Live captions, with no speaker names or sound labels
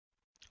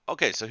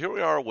Okay, so here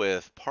we are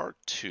with part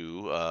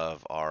two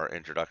of our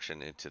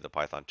introduction into the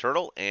Python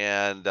turtle,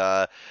 and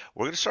we're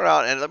going to start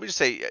out. And let me just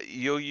say,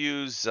 you'll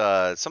use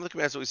some of the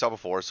commands that we saw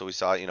before. So we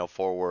saw,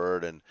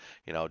 forward and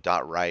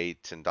dot right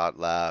and dot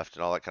left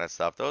and all that kind of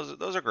stuff.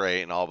 Those are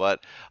great and all,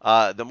 but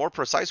the more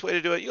precise way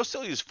to do it, you'll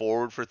still use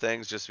forward for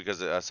things just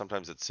because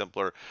sometimes it's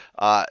simpler.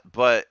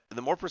 But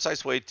the more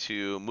precise way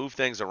to move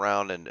things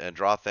around and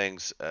draw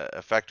things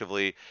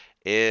effectively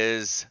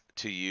is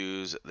to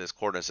use this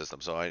coordinate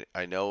system. So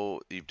I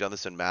know you've done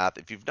this in math.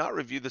 If you've not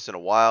reviewed this in a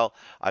while,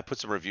 I put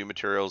some review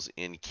materials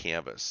in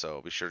Canvas,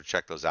 so be sure to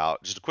check those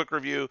out. Just a quick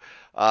review.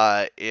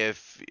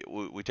 If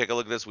we take a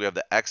look at this, we have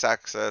the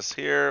x-axis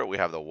here, we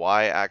have the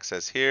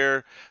y-axis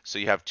here. So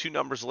you have two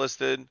numbers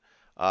listed.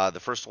 The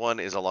first one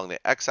is along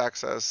the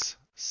x-axis.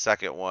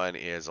 Second one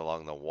is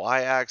along the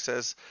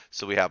y-axis.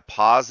 So we have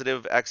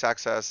positive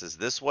x-axis is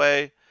this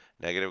way,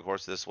 negative, of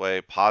course, this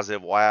way.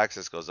 Positive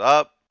y-axis goes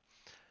up.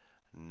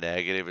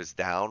 Negative is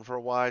down for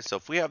y. So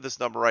if we have this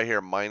number right here,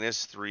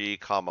 minus 3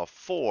 comma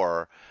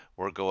 4,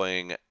 we're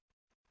going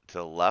to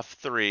the left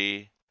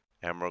 3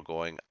 and we're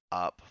going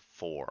up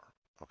 4.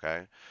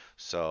 Okay,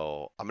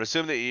 so I'm gonna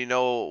assume that you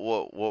know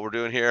what we're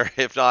doing here.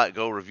 If not,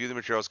 go review the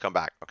materials, come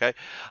back. Okay,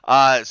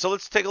 so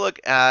let's take a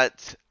look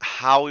at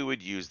how we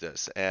would use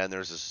this. And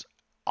there's this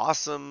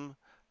awesome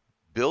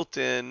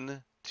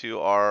built-in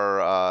to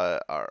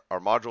our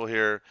module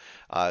here,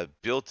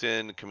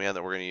 built-in command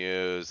that we're going to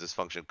use, this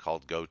function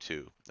called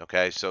goto.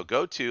 Okay, so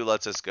goto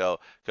lets us go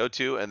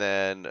to and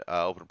then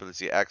open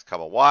parenthesis x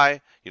comma y.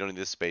 You don't need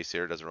this space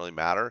here; it doesn't really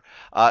matter.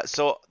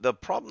 So the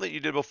problem that you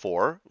did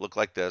before looked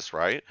like this,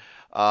 right?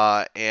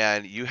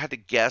 And you had to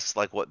guess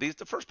like what these.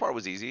 The first part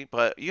was easy,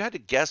 but you had to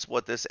guess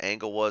what this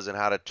angle was and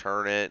how to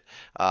turn it,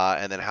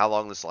 and then how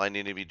long this line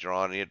needed to be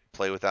drawn. And you had to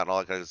play with that and all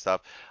that kind of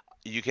stuff.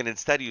 You can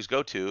instead use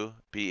goto,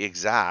 be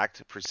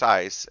exact,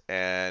 precise,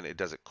 and it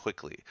does it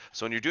quickly.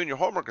 So when you're doing your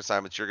homework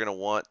assignments, you're going to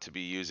want to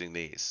be using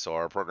these. So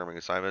our programming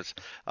assignments,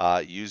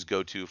 use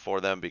goto for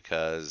them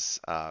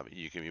because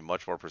you can be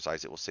much more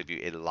precise. It will save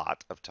you a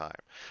lot of time.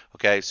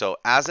 Okay, so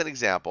as an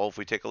example, if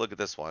we take a look at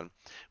this one,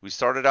 we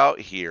started out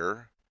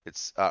here.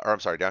 Or I'm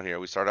sorry, down here.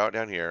 We started out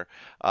down here,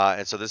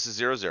 and so this is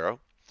 0, 0.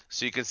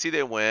 So you can see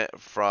they went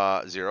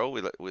from 0,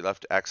 we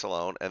left x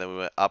alone, and then we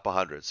went up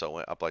 100. So it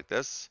went up like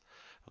this.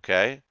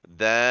 Okay,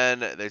 then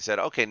they said,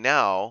 okay,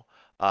 now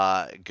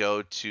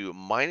go to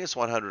minus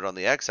 100 on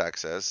the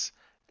x-axis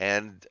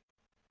and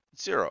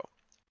 0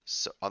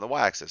 so on the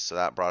y-axis. So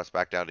that brought us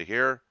back down to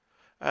here,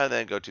 and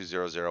then go to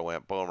 0, 0,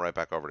 went boom, right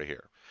back over to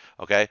here.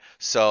 Okay,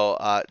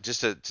 so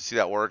just to see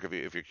that work,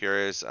 if you're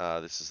curious,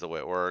 this is the way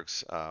it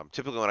works.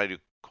 Typically when I do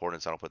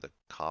coordinates, I don't put the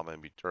comma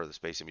or the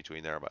space in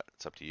between there, but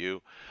it's up to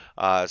you.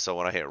 So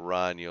when I hit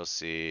run, you'll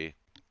see,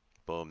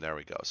 boom, there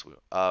we go. So we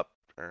up,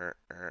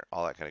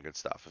 all that kind of good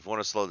stuff. If we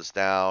want to slow this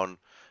down,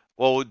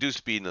 well, we'll do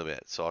speed in a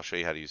bit. So I'll show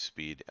you how to use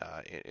speed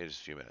in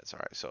just a few minutes. All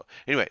right. So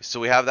anyway, so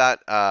we have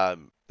that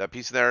that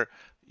piece in there.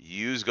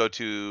 Use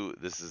goto.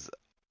 This is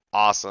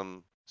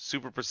awesome.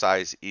 Super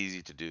precise,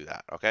 easy to do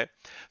that. Okay.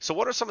 So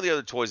what are some of the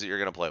other toys that you're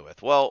going to play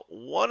with? Well,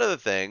 one of the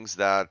things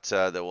that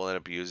that we'll end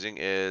up using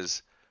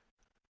is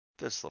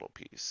this little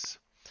piece.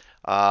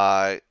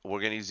 We're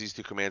going to use these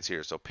two commands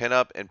here. So pin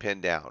up and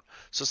pin down.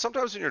 So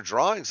sometimes when you're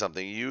drawing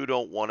something, you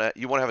want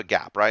to have a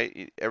gap,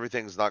 right?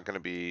 Everything's not going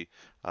to be,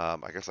 I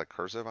guess like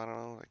cursive. I don't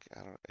know. Like,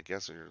 I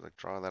guess when you're like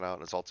drawing that out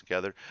and it's all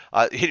together.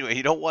 Anyway,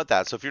 you don't want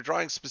that. So if you're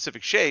drawing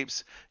specific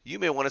shapes, you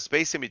may want a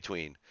space in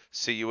between.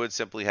 So you would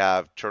simply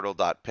have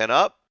turtle.pin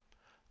up,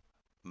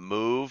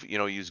 move,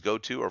 use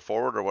goto or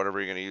forward or whatever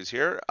you're going to use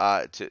here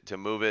to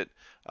move it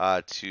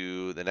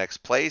to the next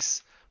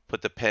place.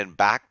 Put the pen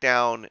back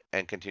down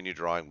and continue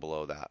drawing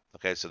below that.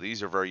 Okay, so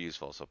these are very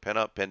useful. So pin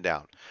up, pin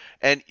down.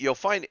 And you'll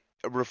find,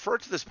 refer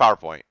to this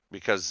PowerPoint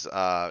because,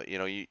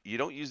 you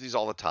don't use these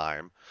all the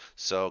time.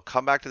 So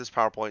come back to this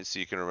PowerPoint so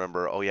you can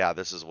remember, oh yeah,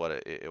 this is what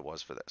it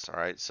was for this. All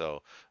right,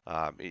 so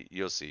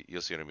you'll see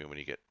what I mean when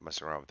you get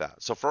messing around with that.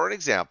 So for an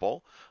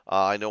example,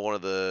 I know one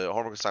of the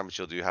homework assignments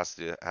you'll do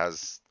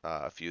has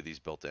a few of these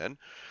built in.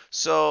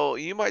 So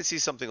you might see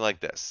something like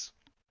this.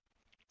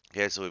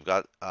 Okay, so we've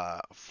got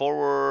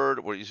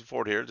forward. We're using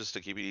forward here just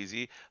to keep it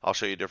easy. I'll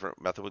show you a different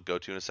method with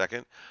goto in a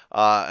second.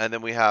 And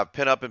then we have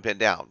pin up and pin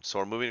down. So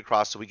we're moving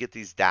across, so we get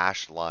these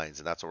dashed lines,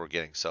 and that's what we're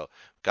getting. So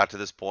got to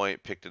this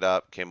point, picked it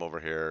up, came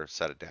over here,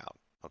 set it down.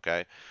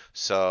 Okay,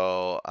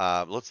 so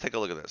let's take a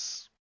look at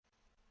this.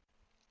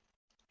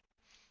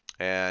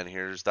 And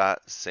here's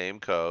that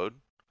same code.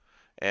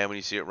 And when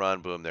you see it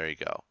run, boom, there you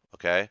go.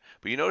 Okay,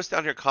 but you notice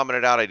down here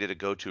commented out I did a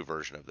goto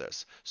version of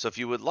this. So if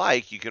you would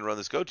like, you can run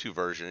this goto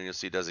version and you'll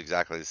see it does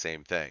exactly the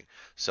same thing.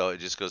 So it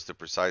just goes to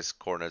precise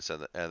coordinates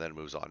and then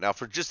moves on. Now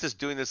for just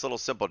doing this little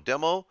simple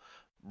demo,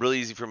 really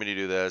easy for me to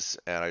do this,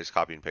 and I just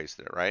copy and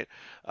pasted it, right?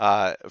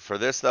 For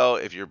this though,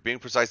 if you're being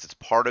precise, it's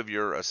part of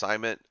your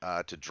assignment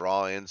to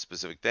draw in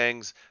specific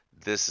things.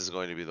 This is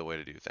going to be the way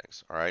to do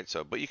things, all right?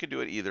 So, but you can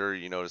do it either.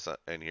 You notice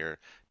in here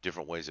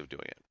different ways of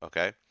doing it,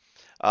 okay?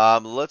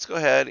 Let's go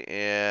ahead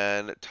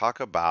and talk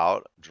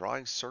about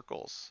drawing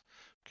circles.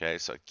 Okay,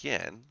 so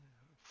again,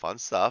 fun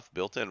stuff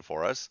built in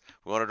for us.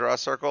 We want to draw a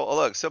circle. Oh,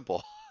 look,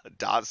 simple.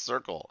 Dot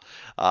circle.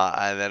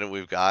 And then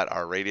we've got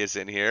our radius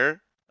in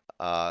here.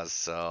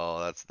 So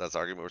that's the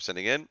argument we're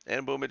sending in,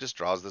 and boom, it just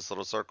draws this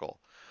little circle.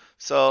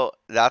 So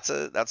that's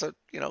a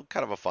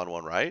kind of a fun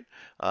one, right?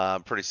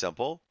 Pretty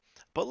simple.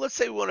 But let's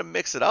say we want to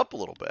mix it up a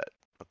little bit.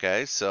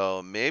 Okay,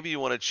 so maybe you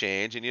want to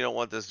change, and you don't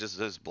want this just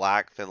this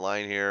black thin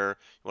line here.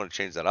 You want to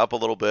change that up a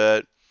little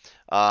bit.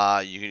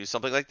 You can use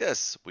something like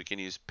this. We can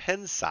use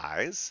pen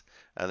size,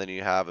 and then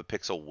you have a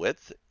pixel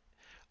width,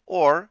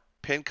 or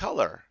pen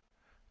color,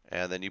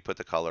 and then you put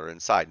the color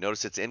inside.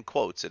 Notice it's in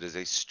quotes. It is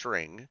a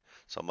string,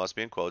 so it must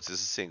be in quotes.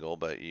 This is single,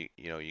 but you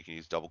can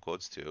use double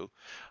quotes too.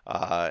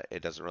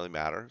 It doesn't really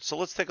matter. So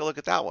let's take a look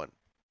at that one.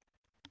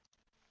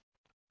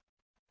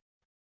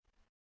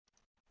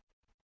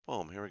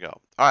 Boom, here we go.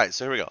 All right,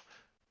 so here we go.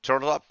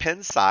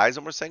 Turtle.pen size,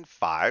 and we're saying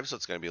 5, so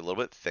it's going to be a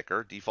little bit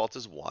thicker. Default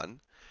is 1.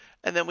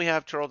 And then we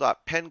have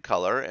turtle.pen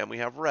color, and we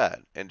have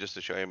red. And just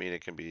to show you, I mean,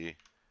 it can be,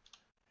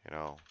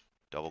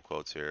 double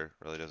quotes here.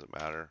 Really doesn't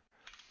matter.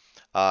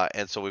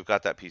 And so we've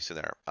got that piece in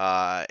there.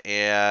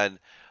 And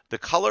the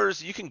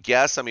colors, you can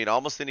guess. I mean,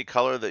 almost any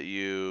color that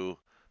you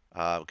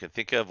can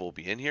think of will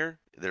be in here.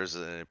 There's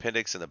an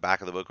appendix in the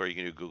back of the book where you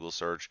can do Google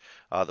search.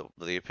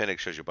 The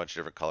appendix shows you a bunch of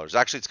different colors.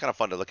 Actually, it's kind of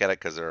fun to look at it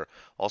because there are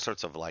all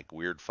sorts of like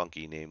weird,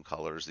 funky name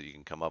colors that you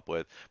can come up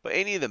with. But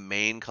any of the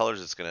main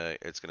colors, it's gonna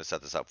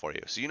set this up for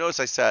you. So you notice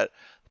I set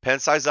pen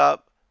size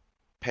up,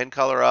 pen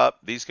color up.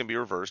 These can be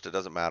reversed. It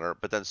doesn't matter.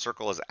 But then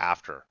circle is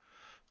after.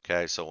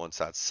 Okay, so once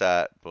that's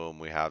set, boom,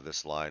 we have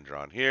this line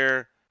drawn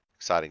here.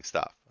 Exciting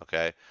stuff.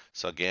 Okay,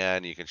 so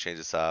again, you can change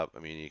this up. I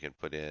mean, you can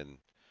put in,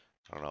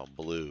 I don't know,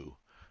 blue,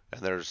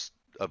 and there's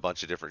a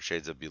bunch of different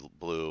shades of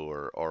blue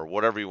or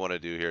whatever you want to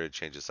do here to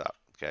change this up.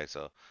 Okay,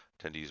 so I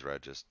tend to use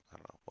red just, I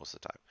don't know, most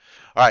of the time.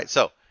 All right,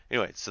 so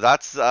anyway, so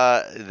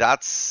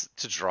that's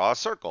to draw a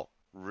circle.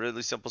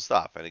 Really simple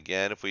stuff. And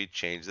again, if we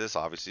change this,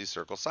 obviously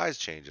circle size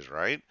changes,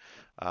 right?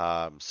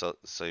 So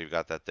you've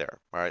got that there.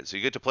 All right, so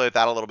you get to play with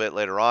that a little bit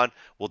later on.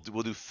 We'll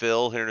do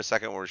fill here in a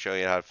second where we're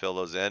showing you how to fill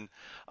those in.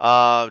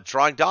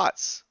 Drawing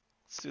dots.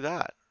 Let's do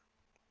that.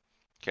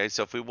 Okay,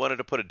 so if we wanted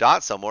to put a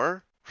dot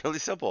somewhere, really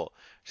simple.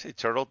 Say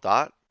turtle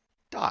dot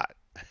dot,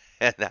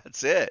 and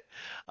that's it.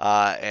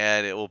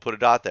 And it will put a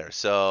dot there.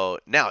 So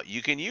now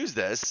you can use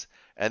this,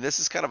 and this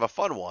is kind of a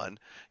fun one.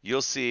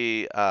 You'll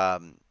see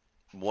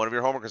one of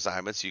your homework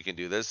assignments. You can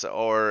do this,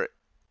 or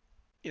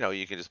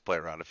you can just play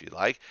around if you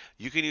like.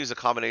 You can use a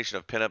combination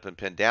of pin up and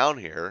pin down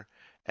here,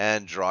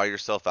 and draw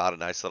yourself out a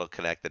nice little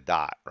connected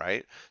dot,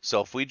 right?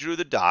 So if we drew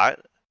the dot,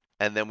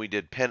 and then we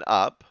did pin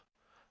up.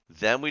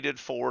 Then we did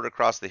forward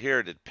across the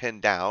here, did pin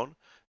down,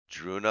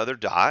 drew another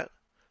dot,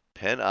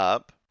 pin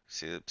up.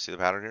 See the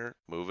pattern here?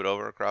 Move it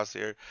over across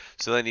here.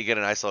 So then you get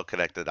a nice little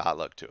connected dot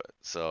look to it.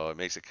 So it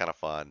makes it kind of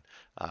fun.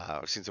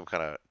 I've seen some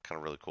kind of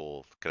really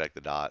cool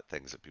connected dot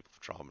things that people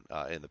have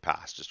drawn in the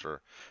past just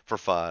for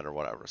fun or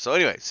whatever. So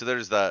anyway, so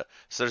there's that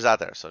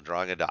there. So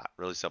drawing a dot,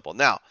 really simple.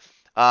 Now,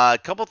 a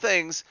couple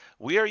things.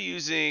 We are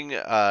using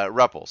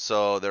REPL.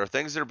 So there are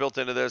things that are built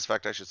into this. In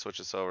fact, I should switch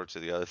this over to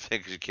the other thing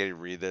because you can't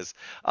even read this.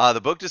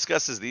 The book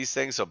discusses these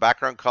things. So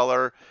background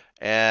color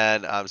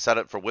and set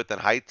up for width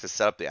and height to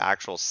set up the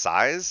actual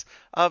size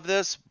of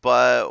this.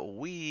 But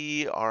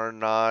we are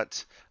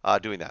not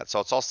doing that.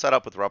 So it's all set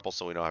up with REPL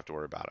so we don't have to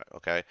worry about it.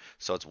 Okay.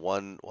 So it's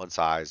one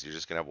size. You're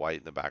just going to have white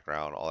in the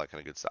background, all that kind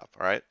of good stuff.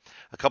 All right.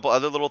 A couple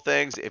other little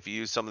things. If you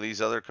use some of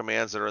these other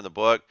commands that are in the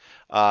book,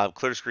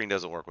 clear screen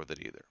doesn't work with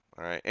it either.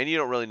 All right, and you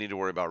don't really need to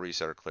worry about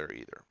reset or clear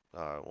either.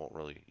 Won't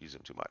really use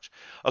them too much.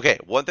 Okay,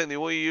 one thing that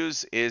we'll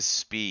use is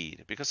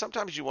speed, because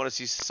sometimes you want to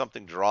see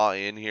something draw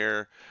in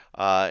here.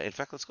 In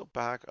fact, let's go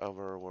back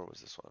over, where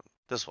was this one?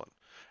 This one.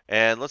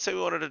 And let's say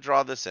we wanted to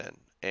draw this in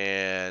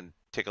and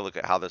take a look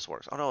at how this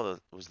works. Oh no, it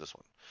was this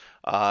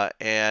one.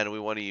 And we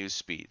want to use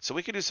speed. So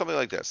we could do something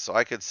like this. So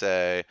I could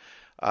say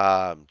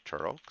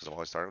turtle, because I'm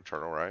always starting with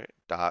turtle, right?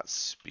 Dot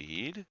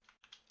speed.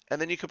 And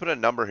then you could put a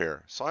number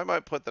here. So I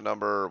might put the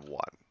number 1.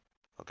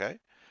 Okay,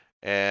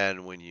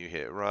 and when you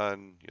hit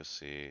run, you'll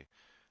see,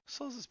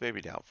 slows this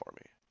baby down for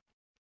me.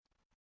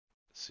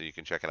 So you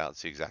can check it out and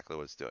see exactly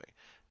what it's doing.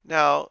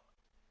 Now,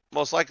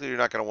 most likely you're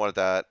not going to want it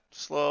that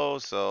slow,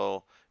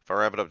 so if I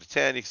ramp it up to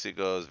 10, you can see it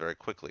goes very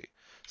quickly.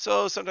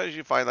 So sometimes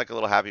you find like a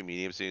little happy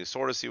medium, so you can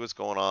sort of see what's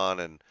going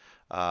on, and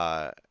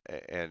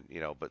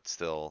but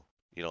still,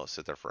 you don't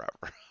sit there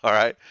forever. All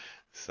right,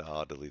 so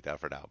I'll delete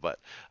that for now. But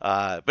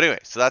anyway,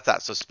 so that's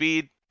that. So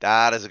speed.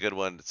 That is a good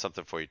one. It's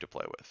something for you to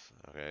play with.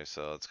 Okay,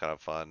 so it's kind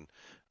of fun.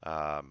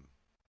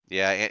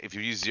 Yeah, if you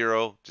use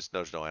 0, just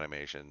there's no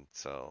animation.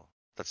 So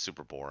that's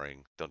super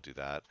boring. Don't do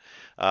that.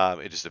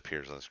 It just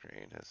appears on the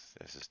screen.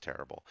 It's just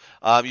terrible.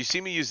 You see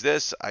me use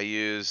this. I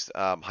used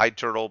hide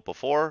turtle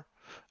before,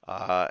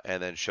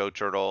 and then show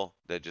turtle.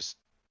 That just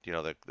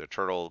the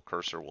turtle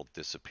cursor will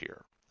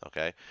disappear.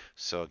 Okay,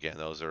 so again,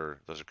 those are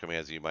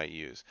commands that you might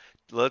use.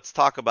 Let's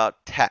talk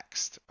about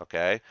text.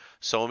 Okay,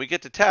 so when we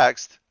get to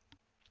text,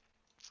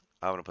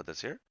 I'm going to put this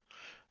here.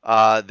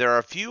 There are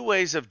a few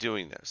ways of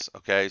doing this.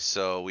 Okay,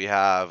 so we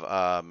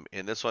have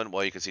in this one,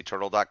 well, you can see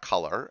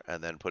turtle.color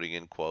and then putting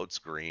in quotes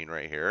green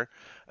right here,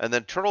 and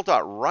then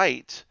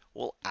turtle.write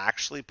will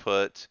actually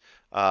put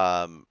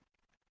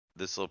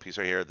this little piece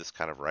right here, this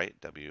kind of right,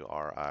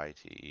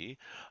 W-R-I-T-E.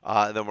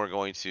 And then we're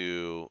going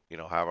to,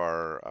 have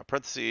our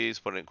parentheses,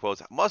 put it in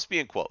quotes. It must be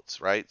in quotes,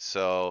 right?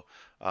 So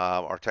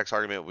our text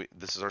argument,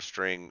 this is our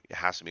string. It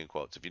has to be in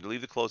quotes. If you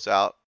leave the quotes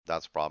out,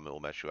 that's a problem. It will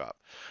mess you up.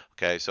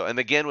 Okay, so, and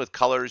again, with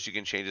colors, you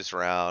can change this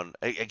around.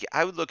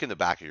 I would look in the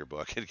back of your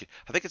book. I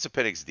think it's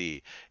Appendix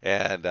D,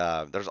 and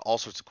there's all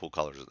sorts of cool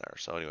colors in there.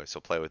 So anyway, so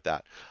play with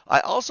that.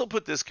 I also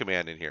put this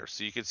command in here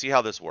so you can see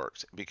how this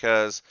works,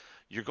 because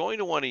you're going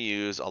to want to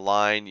use a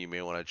line. You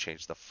may want to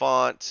change the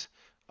font.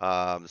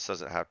 This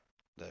doesn't have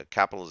the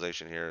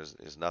capitalization here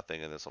is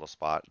nothing in this little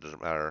spot. It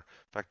doesn't matter.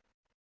 In fact,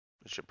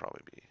 it should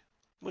probably be.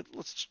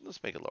 Let's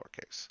make it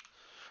lowercase,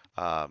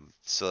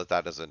 so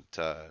that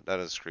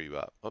doesn't screw you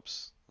up.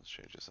 Oops. Let's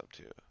change this up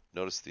too.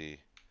 Notice the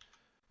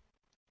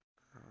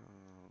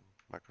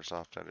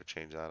Microsoft trying to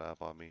change that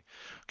up on me.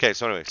 Okay,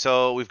 so anyway,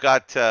 so we've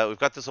got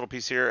this little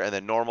piece here, and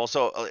then normal.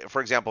 So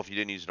for example, if you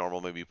didn't use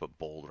normal, maybe you put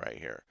bold right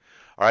here.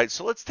 All right,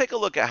 so let's take a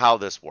look at how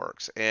this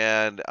works.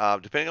 And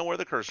depending on where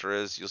the cursor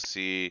is, you'll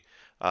see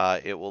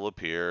it will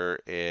appear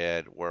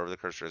and wherever the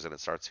cursor is, and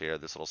it starts here.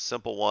 This little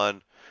simple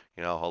one,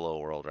 hello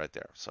world right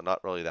there. So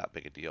not really that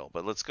big a deal.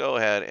 But let's go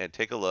ahead and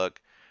take a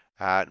look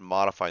at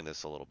modifying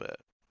this a little bit.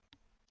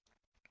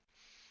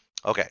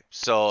 Okay,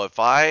 so if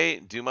I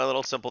do my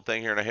little simple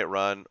thing here and I hit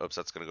run, oops,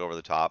 that's going to go over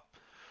the top.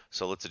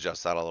 So let's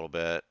adjust that a little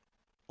bit.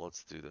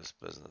 Let's do this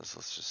business.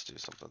 Let's just do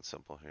something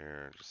simple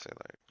here. Just say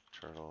like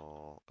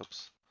turtle,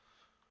 oops.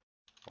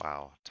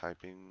 Wow,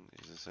 typing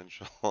is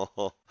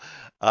essential.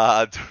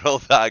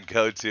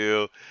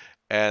 Turtle.goto,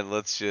 and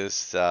let's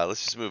just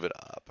move it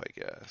up, I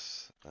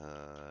guess.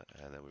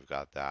 And then we've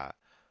got that.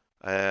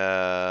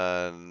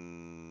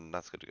 And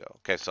that's good to go.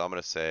 Okay, so I'm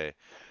going to say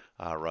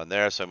run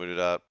there. So I moved it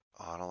up.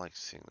 Oh, I don't like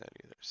seeing that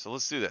either. So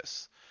let's do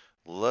this.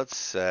 Let's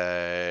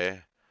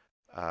say,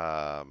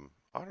 I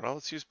don't know,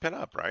 let's use pin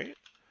up, right?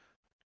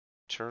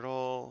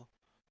 Turtle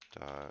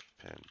dot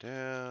pin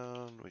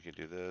down. We can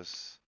do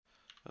this.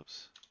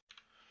 Oops.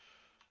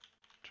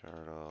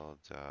 Turtle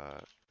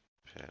dot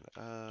pin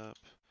up.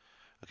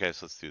 Okay,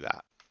 so let's do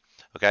that.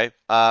 Okay,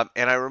 and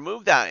I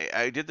removed that.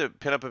 I did the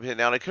pin up and pin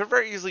down. I could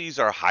very easily use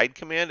our hide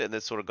command, and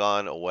this would have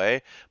gone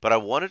away. But I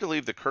wanted to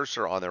leave the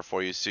cursor on there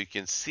for you so you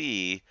can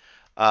see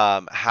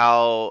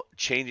how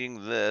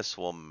changing this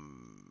will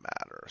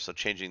matter. So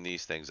changing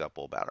these things up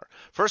will matter.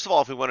 First of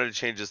all, if we wanted to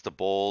change this to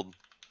bold,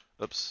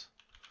 oops,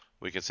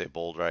 we can say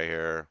bold right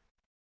here,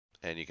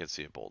 and you can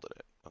see it bolded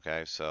it.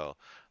 Okay, so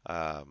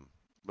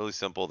really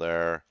simple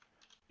there.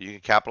 You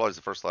can capitalize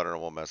the first letter and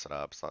it won't mess it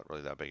up. It's not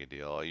really that big a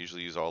deal. I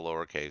usually use all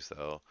lowercase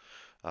though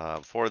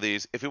for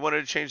these. If we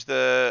wanted to change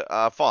the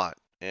font,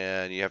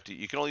 and you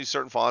can only use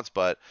certain fonts,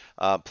 but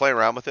play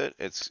around with it.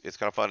 It's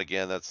kind of fun.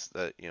 Again,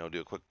 do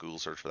a quick Google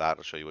search for that.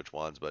 I'll show you which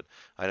ones. But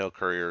I know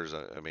Courier is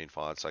a main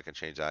font, so I can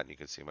change that, and you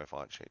can see my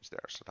font change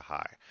there. So to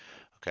high.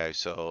 Okay,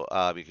 so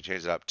you can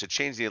change it up. To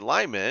change the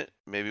alignment,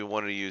 maybe we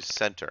wanted to use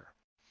center.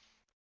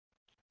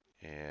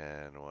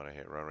 And when I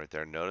hit run right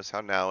there, notice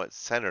how now it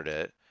centered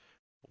it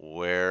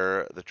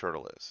where the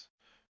turtle is.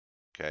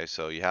 Okay,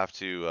 so you have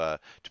to,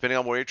 depending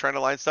on where you're trying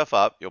to line stuff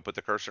up, you'll put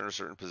the cursor in a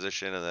certain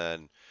position and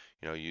then,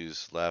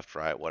 use left,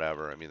 right,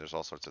 whatever. I mean, there's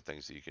all sorts of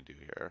things that you can do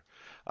here.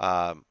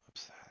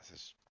 Oops,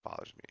 this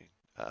bothers me.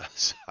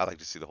 So I like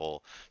to see the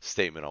whole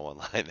statement on one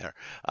line there.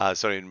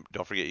 So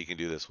don't forget you can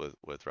do this with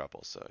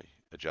REPL. So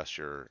adjust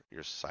your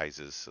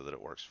sizes so that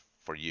it works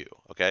for you.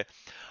 Okay.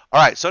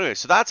 All right. So anyway,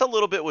 so that's a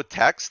little bit with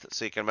text.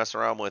 So you can mess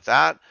around with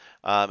that,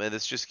 and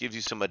this just gives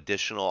you some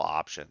additional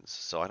options.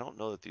 So I don't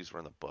know that these were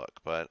in the book,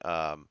 but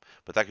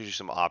that gives you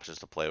some options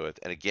to play with.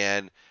 And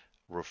again,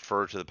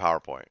 refer to the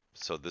PowerPoint.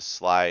 So this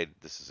slide,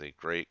 this is a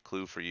great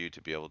clue for you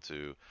to be able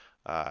to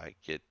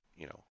get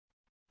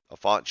a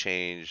font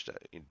changed,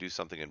 do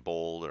something in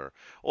bold or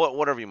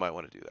whatever you might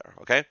want to do there.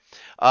 Okay.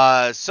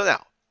 So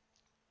now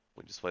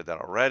we displayed that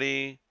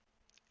already.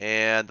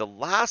 And the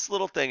last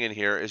little thing in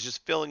here is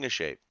just filling a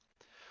shape.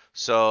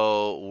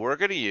 So we're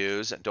going to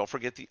use, and don't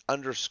forget the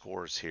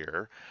underscores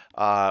here,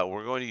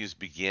 we're going to use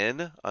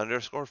begin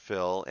underscore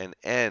fill and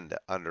end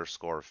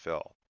underscore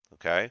fill.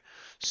 Okay,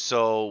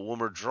 so when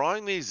we're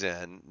drawing these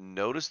in,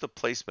 notice the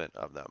placement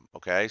of them.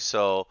 Okay,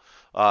 so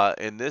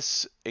in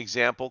this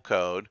example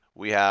code,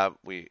 we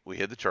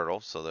hid the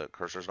turtle, so the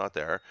cursor's not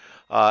there,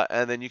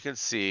 and then you can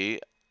see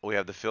we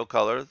have the fill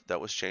color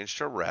that was changed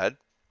to red.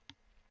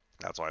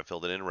 That's why I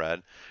filled it in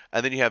red.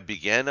 And then you have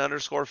begin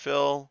underscore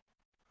fill,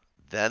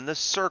 then the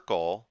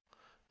circle,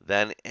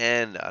 then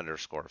end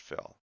underscore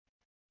fill.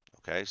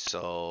 Okay,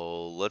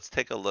 so let's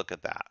take a look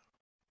at that.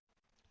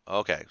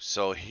 Okay,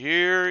 so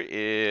here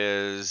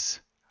is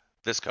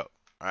this code.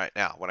 All right,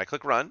 now when I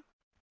click run,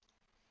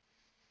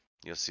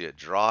 You'll see it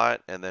draw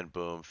it, and then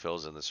boom,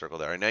 fills in the circle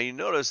there. And now you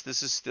notice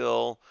this is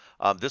still,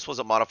 this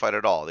wasn't modified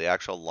at all. The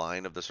actual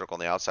line of the circle on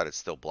the outside, it's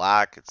still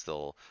black. It's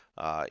still,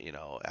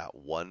 at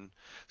 1.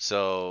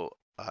 So,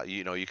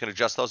 you can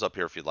adjust those up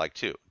here if you'd like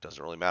to. It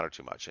doesn't really matter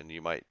too much. And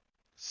you might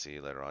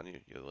see later on,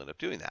 you'll end up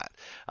doing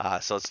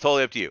that. So it's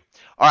totally up to you.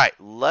 All right,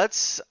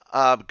 let's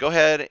go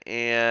ahead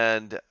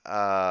and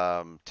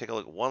take a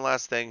look at one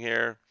last thing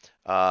here.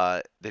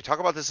 They talk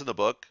about this in the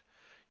book.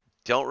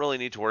 Don't really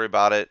need to worry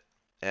about it,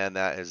 and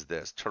that is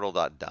this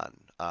turtle.done.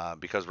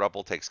 Because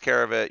REPL takes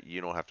care of it, you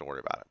don't have to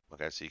worry about it.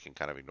 Okay, so you can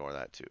kind of ignore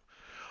that too.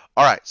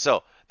 All right,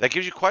 so that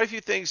gives you quite a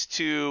few things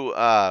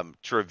to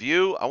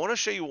review. I want to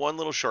show you one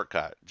little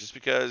shortcut, just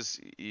because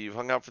you've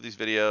hung out for these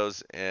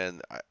videos,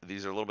 and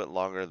these are a little bit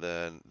longer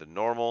than the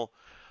normal.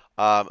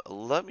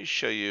 Let me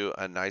show you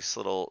a nice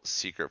little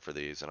secret for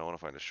these, and I want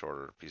to find a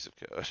shorter piece of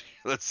code.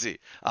 Let's see.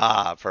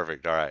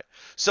 Perfect. All right.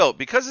 So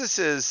because this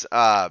is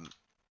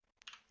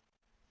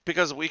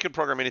because we can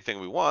program anything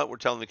we want, we're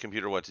telling the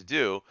computer what to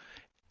do.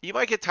 You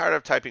might get tired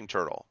of typing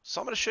turtle. So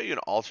I'm going to show you an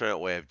alternate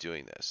way of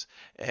doing this.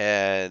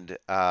 And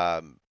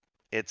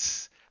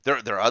it's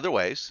there are other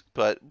ways,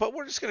 but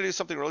we're just going to do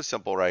something really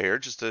simple right here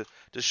just to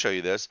show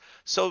you this.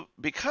 So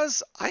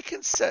because I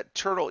can set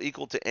turtle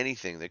equal to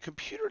anything, the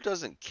computer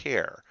doesn't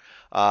care.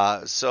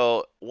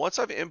 So once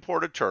I've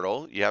imported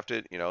turtle, you have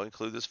to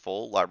include this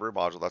full library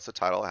module. That's the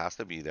title. It has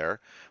to be there.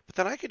 But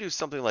then I could do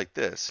something like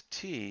this.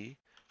 T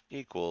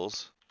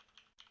equals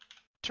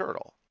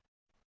turtle.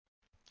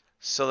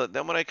 So that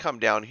then when I come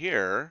down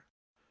here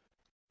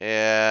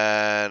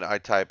and I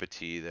type a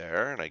T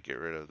there and I get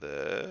rid of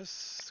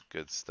this,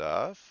 good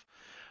stuff,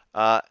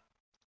 and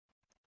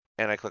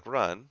I click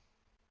run,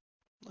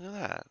 look at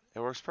that, it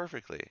works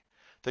perfectly.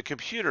 The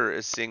computer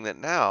is seeing that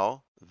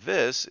now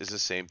this is the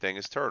same thing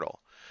as turtle.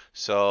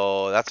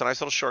 So that's a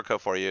nice little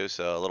shortcut for you.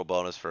 So a little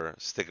bonus for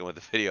sticking with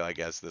the video, I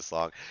guess, this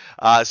long.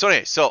 So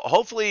anyway, so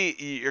hopefully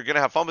you're going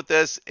to have fun with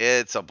this.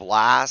 It's a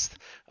blast.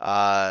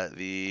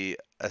 The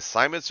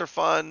assignments are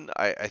fun.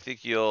 I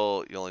think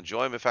you'll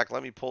enjoy them. In fact,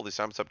 let me pull the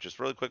assignments up just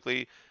really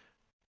quickly.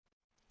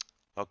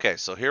 Okay,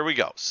 so here we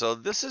go. So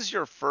this is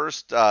your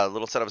first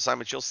little set of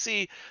assignments. You'll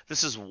see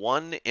this is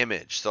one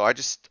image. So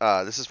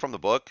this is from the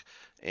book,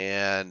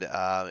 and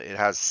it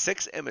has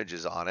 6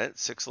 images on it,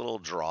 6 little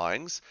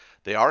drawings.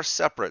 They are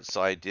separate,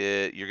 so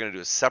you're going to do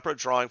a separate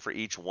drawing for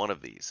each one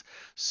of these.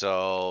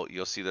 So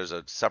you'll see there's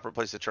a separate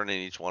place to turn in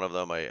each one of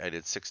them. I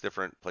did 6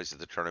 different places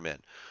to turn them in.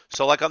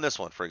 So like on this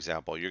one, for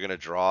example, you're going to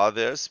draw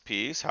this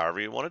piece however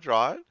you want to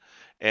draw it,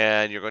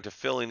 and you're going to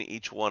fill in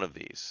each one of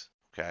these.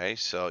 Okay,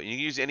 so you can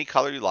use any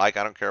color you like.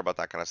 I don't care about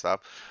that kind of stuff.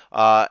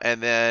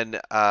 And then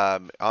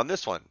on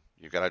this one,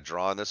 you've got to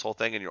draw on this whole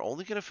thing, and you're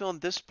only going to fill in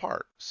this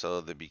part. So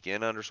the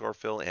begin underscore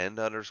fill, end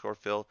underscore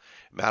fill,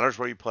 it matters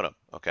where you put them.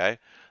 Okay.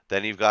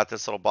 Then you've got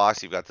this little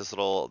box. You've got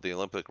the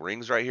Olympic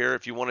rings right here.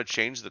 If you want to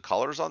change the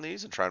colors on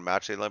these and try and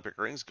match the Olympic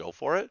rings, go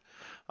for it.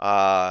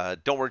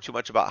 Don't worry too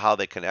much about how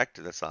they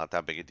connect. That's not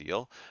that big a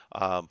deal.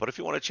 But if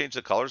you want to change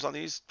the colors on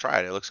these,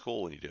 try it. It looks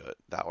cool when you do it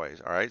that way.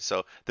 All right.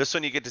 So this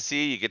one you get to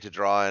see. You get to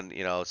draw in,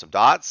 some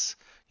dots.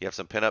 You have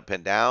some pin up,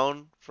 pin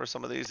down for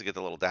some of these to get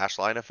the little dash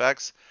line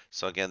effects.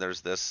 So again, there's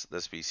this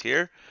piece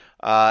here.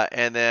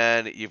 And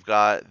then you've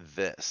got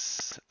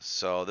this.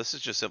 So this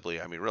is just simply,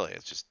 really,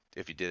 it's just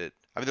if you did it.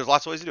 There's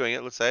lots of ways of doing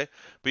it, let's say,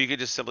 but you could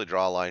just simply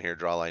draw a line here,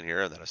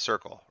 and then a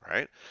circle,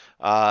 right?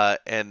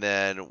 And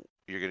then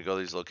you're going to go to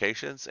these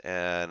locations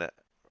and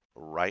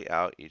write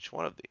out each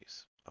one of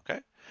these, okay?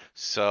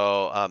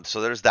 So,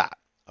 so there's that,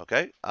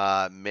 okay?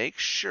 Make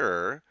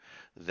sure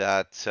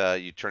that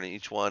you turn in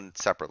each one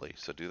separately.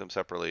 So do them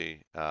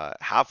separately.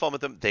 Have fun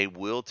with them. They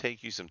will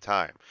take you some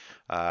time.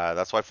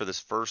 That's why for this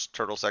first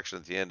turtle section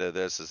at the end of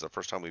this is the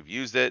first time we've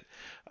used it.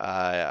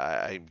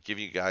 I'm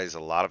giving you guys a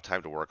lot of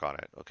time to work on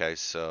it. Okay,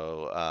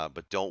 so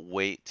but don't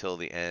wait till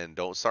the end.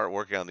 Don't start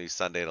working on these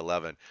Sunday at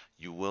 11.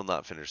 You will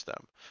not finish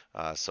them.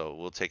 So it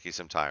will take you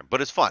some time,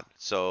 but it's fun.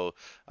 So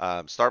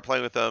start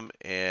playing with them,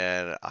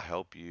 and I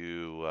hope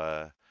you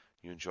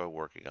enjoy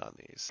working on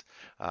these.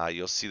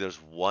 You'll see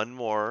there's one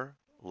more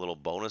little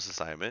bonus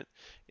assignment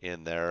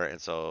in there,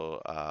 and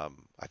so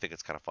I think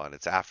it's kind of fun.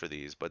 It's after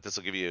these, but this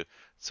will give you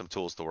some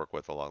tools to work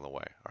with along the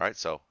way. All right,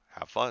 so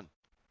have fun.